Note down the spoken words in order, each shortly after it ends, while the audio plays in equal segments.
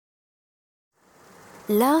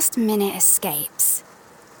Last-minute escapes.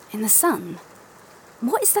 In the sun.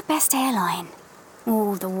 What is the best airline?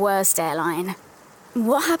 Or the worst airline?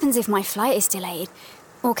 What happens if my flight is delayed?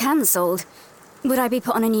 Or cancelled? Would I be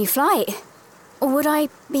put on a new flight? Or would I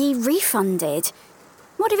be refunded?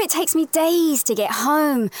 What if it takes me days to get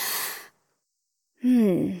home?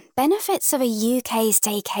 Benefits of a UK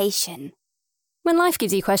staycation. When life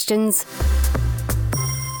gives you questions,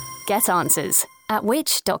 get answers at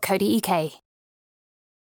which.co.uk.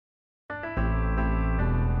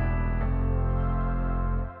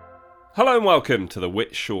 Hello and welcome to the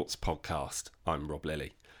Which Shorts podcast. I'm Rob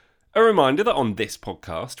Lilly. A reminder that on this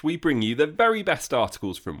podcast we bring you the very best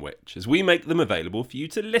articles from Which as we make them available for you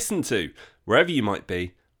to listen to, wherever you might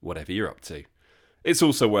be, whatever you're up to. It's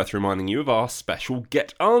also worth reminding you of our special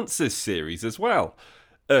Get Answers series as well.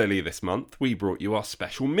 Earlier this month we brought you our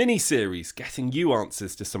special mini-series getting you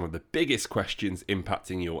answers to some of the biggest questions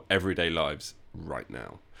impacting your everyday lives right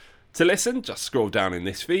now. To listen, just scroll down in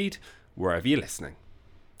this feed, wherever you're listening.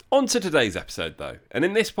 On to today's episode though, and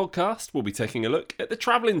in this podcast we'll be taking a look at the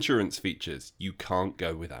travel insurance features you can't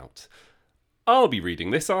go without. I'll be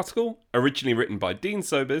reading this article, originally written by Dean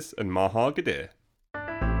Sobers and Maha Gadir.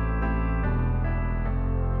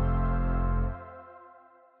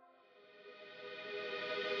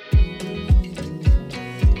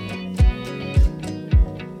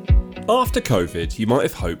 After COVID, you might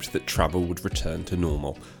have hoped that travel would return to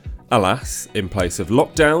normal. Alas, in place of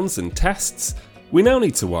lockdowns and tests, we now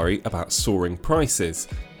need to worry about soaring prices,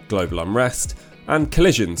 global unrest, and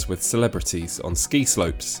collisions with celebrities on ski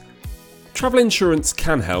slopes. Travel insurance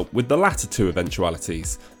can help with the latter two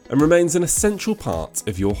eventualities and remains an essential part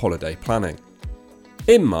of your holiday planning.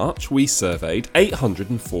 In March, we surveyed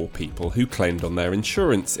 804 people who claimed on their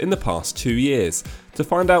insurance in the past 2 years to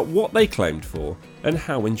find out what they claimed for and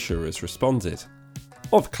how insurers responded.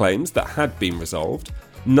 Of claims that had been resolved,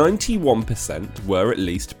 91% were at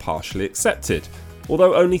least partially accepted,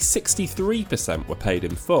 although only 63% were paid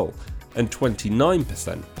in full and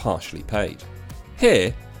 29% partially paid.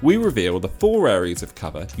 Here, we reveal the 4 areas of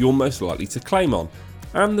cover you're most likely to claim on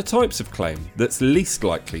and the types of claim that's least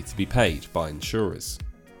likely to be paid by insurers.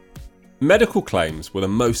 Medical claims were the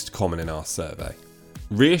most common in our survey.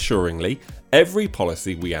 Reassuringly, every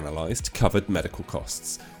policy we analysed covered medical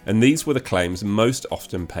costs, and these were the claims most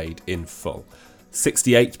often paid in full.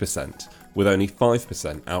 68%, with only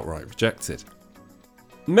 5% outright rejected.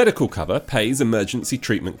 Medical cover pays emergency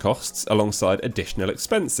treatment costs alongside additional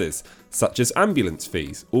expenses, such as ambulance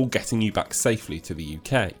fees or getting you back safely to the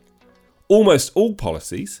UK. Almost all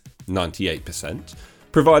policies, 98%,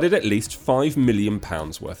 provided at least £5 million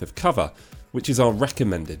worth of cover, which is our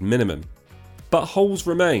recommended minimum. But holes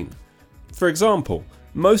remain. For example,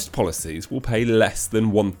 most policies will pay less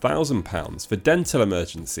than £1,000 for dental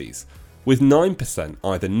emergencies, with 9%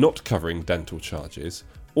 either not covering dental charges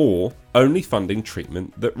or only funding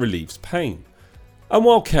treatment that relieves pain. And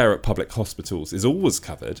while care at public hospitals is always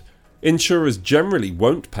covered, insurers generally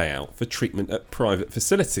won't pay out for treatment at private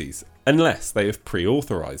facilities unless they have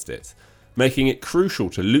pre-authorised it, making it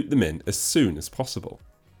crucial to loop them in as soon as possible.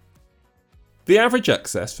 The average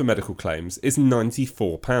excess for medical claims is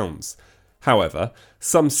 £94. However,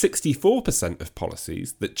 some 64% of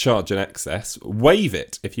policies that charge an excess waive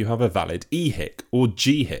it if you have a valid EHIC or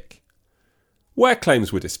GHIC. Where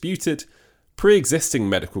claims were disputed, pre-existing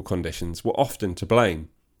medical conditions were often to blame,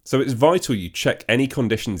 so it's vital you check any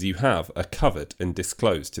conditions you have are covered and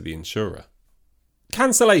disclosed to the insurer.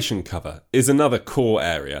 Cancellation cover is another core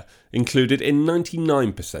area included in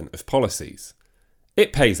 99% of policies.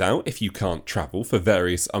 It pays out if you can't travel for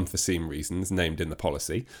various unforeseen reasons named in the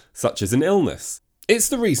policy, such as an illness. It's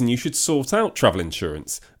the reason you should sort out travel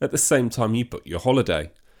insurance at the same time you book your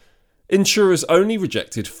holiday. Insurers only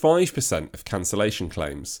rejected 5% of cancellation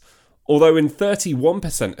claims, although in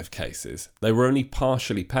 31% of cases they were only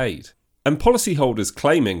partially paid. And policyholders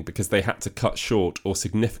claiming because they had to cut short or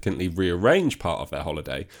significantly rearrange part of their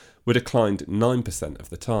holiday were declined 9% of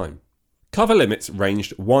the time. Cover limits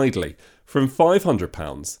ranged widely, from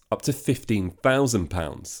 £500 up to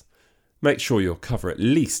 £15,000. Make sure your cover at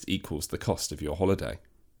least equals the cost of your holiday.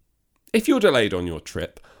 If you're delayed on your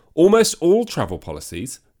trip, almost all travel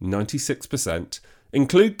policies, 96%,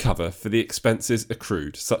 include cover for the expenses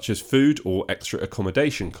accrued, such as food or extra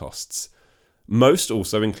accommodation costs. Most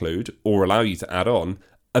also include, or allow you to add on,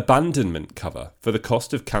 abandonment cover for the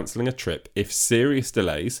cost of cancelling a trip if serious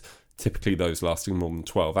delays, typically those lasting more than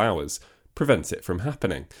 12 hours, prevent it from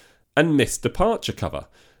happening, and missed departure cover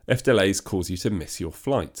if delays cause you to miss your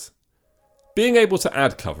flight. Being able to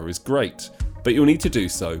add cover is great, but you'll need to do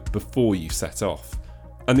so before you set off,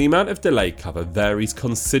 and the amount of delay cover varies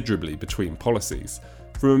considerably between policies,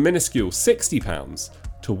 from a minuscule £60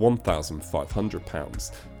 to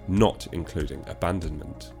 £1,500, not including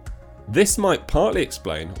abandonment. This might partly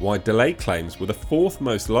explain why delay claims were the fourth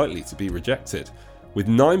most likely to be rejected, with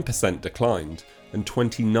 9% declined and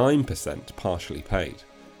 29% partially paid.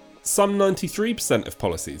 Some 93% of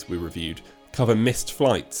policies we reviewed cover missed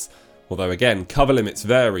flights, although again cover limits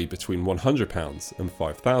vary between £100 and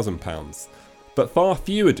 £5,000, but far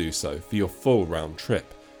fewer do so for your full round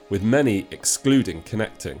trip, with many excluding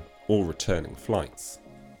connecting or returning flights.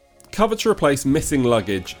 Cover to replace missing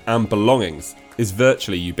luggage and belongings is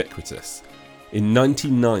virtually ubiquitous in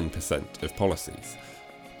 99% of policies.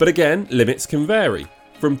 But again, limits can vary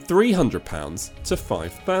from £300 to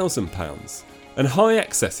 £5,000, and high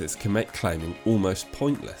excesses can make claiming almost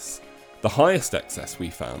pointless. The highest excess we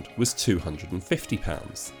found was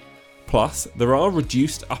 £250. Plus, there are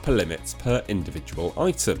reduced upper limits per individual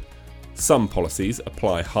item. Some policies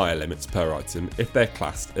apply higher limits per item if they're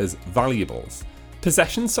classed as valuables.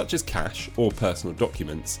 Possessions such as cash or personal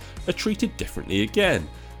documents are treated differently again,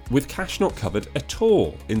 with cash not covered at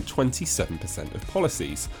all in 27% of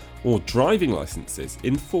policies, or driving licences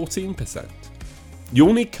in 14%.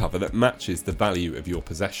 You'll need cover that matches the value of your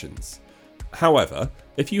possessions. However,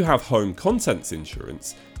 if you have home contents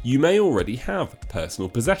insurance, you may already have personal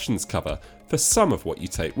possessions cover for some of what you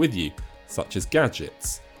take with you, such as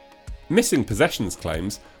gadgets. Missing possessions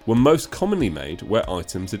claims were most commonly made where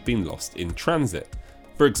items had been lost in transit,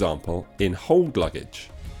 for example in hold luggage.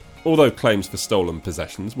 Although claims for stolen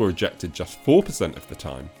possessions were rejected just 4% of the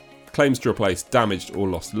time, claims to replace damaged or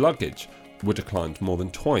lost luggage were declined more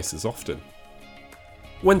than twice as often.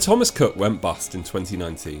 When Thomas Cook went bust in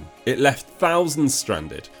 2019, it left thousands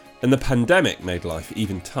stranded, and the pandemic made life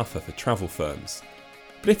even tougher for travel firms.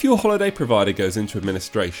 But if your holiday provider goes into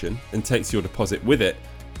administration and takes your deposit with it,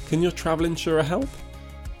 can your travel insurer help?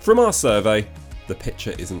 From our survey, the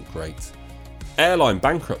picture isn't great. Airline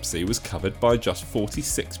bankruptcy was covered by just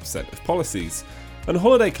 46% of policies, and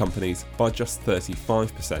holiday companies by just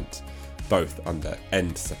 35%, both under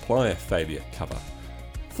end supplier failure cover.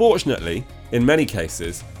 Fortunately, in many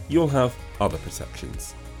cases, you'll have other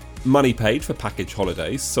protections. Money paid for package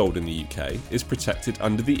holidays sold in the UK is protected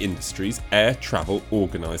under the industry's Air Travel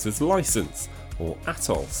Organisers Licence, or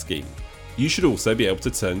ATOL scheme. You should also be able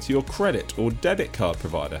to turn to your credit or debit card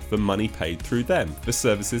provider for money paid through them for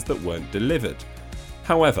services that weren't delivered.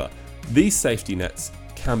 However, these safety nets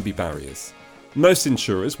can be barriers. Most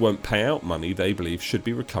insurers won't pay out money they believe should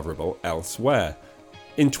be recoverable elsewhere.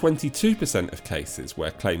 In 22% of cases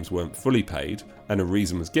where claims weren't fully paid and a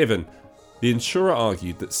reason was given, the insurer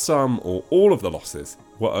argued that some or all of the losses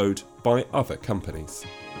were owed by other companies.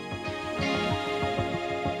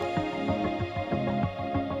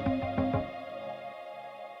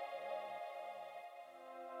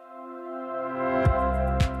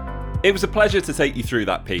 It was a pleasure to take you through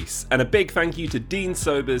that piece, and a big thank you to Dean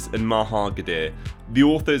Sobers and Maha Gadir, the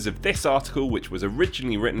authors of this article, which was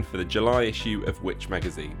originally written for the July issue of Which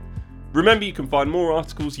magazine. Remember, you can find more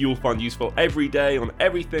articles you'll find useful every day on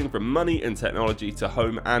everything from money and technology to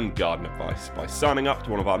home and garden advice by signing up to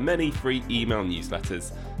one of our many free email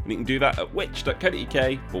newsletters, and you can do that at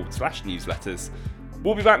which.co.uk/newsletters.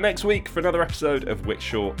 We'll be back next week for another episode of Which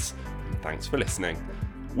Shorts, and thanks for listening.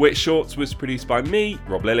 Which Shorts was produced by me,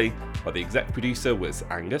 Rob Lilly, while the exec producer was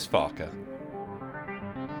Angus Farker.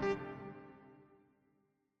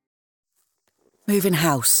 Moving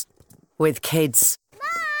house. With kids. Mom!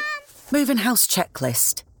 Moving house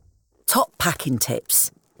checklist. Top packing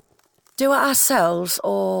tips. Do it ourselves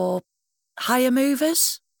or hire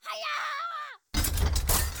movers? Hiya!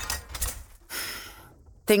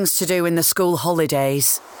 Things to do in the school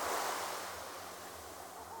holidays.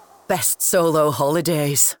 Best solo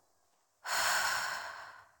holidays.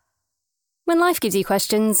 When life gives you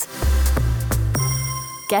questions,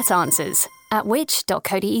 get answers at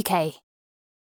which.co.uk.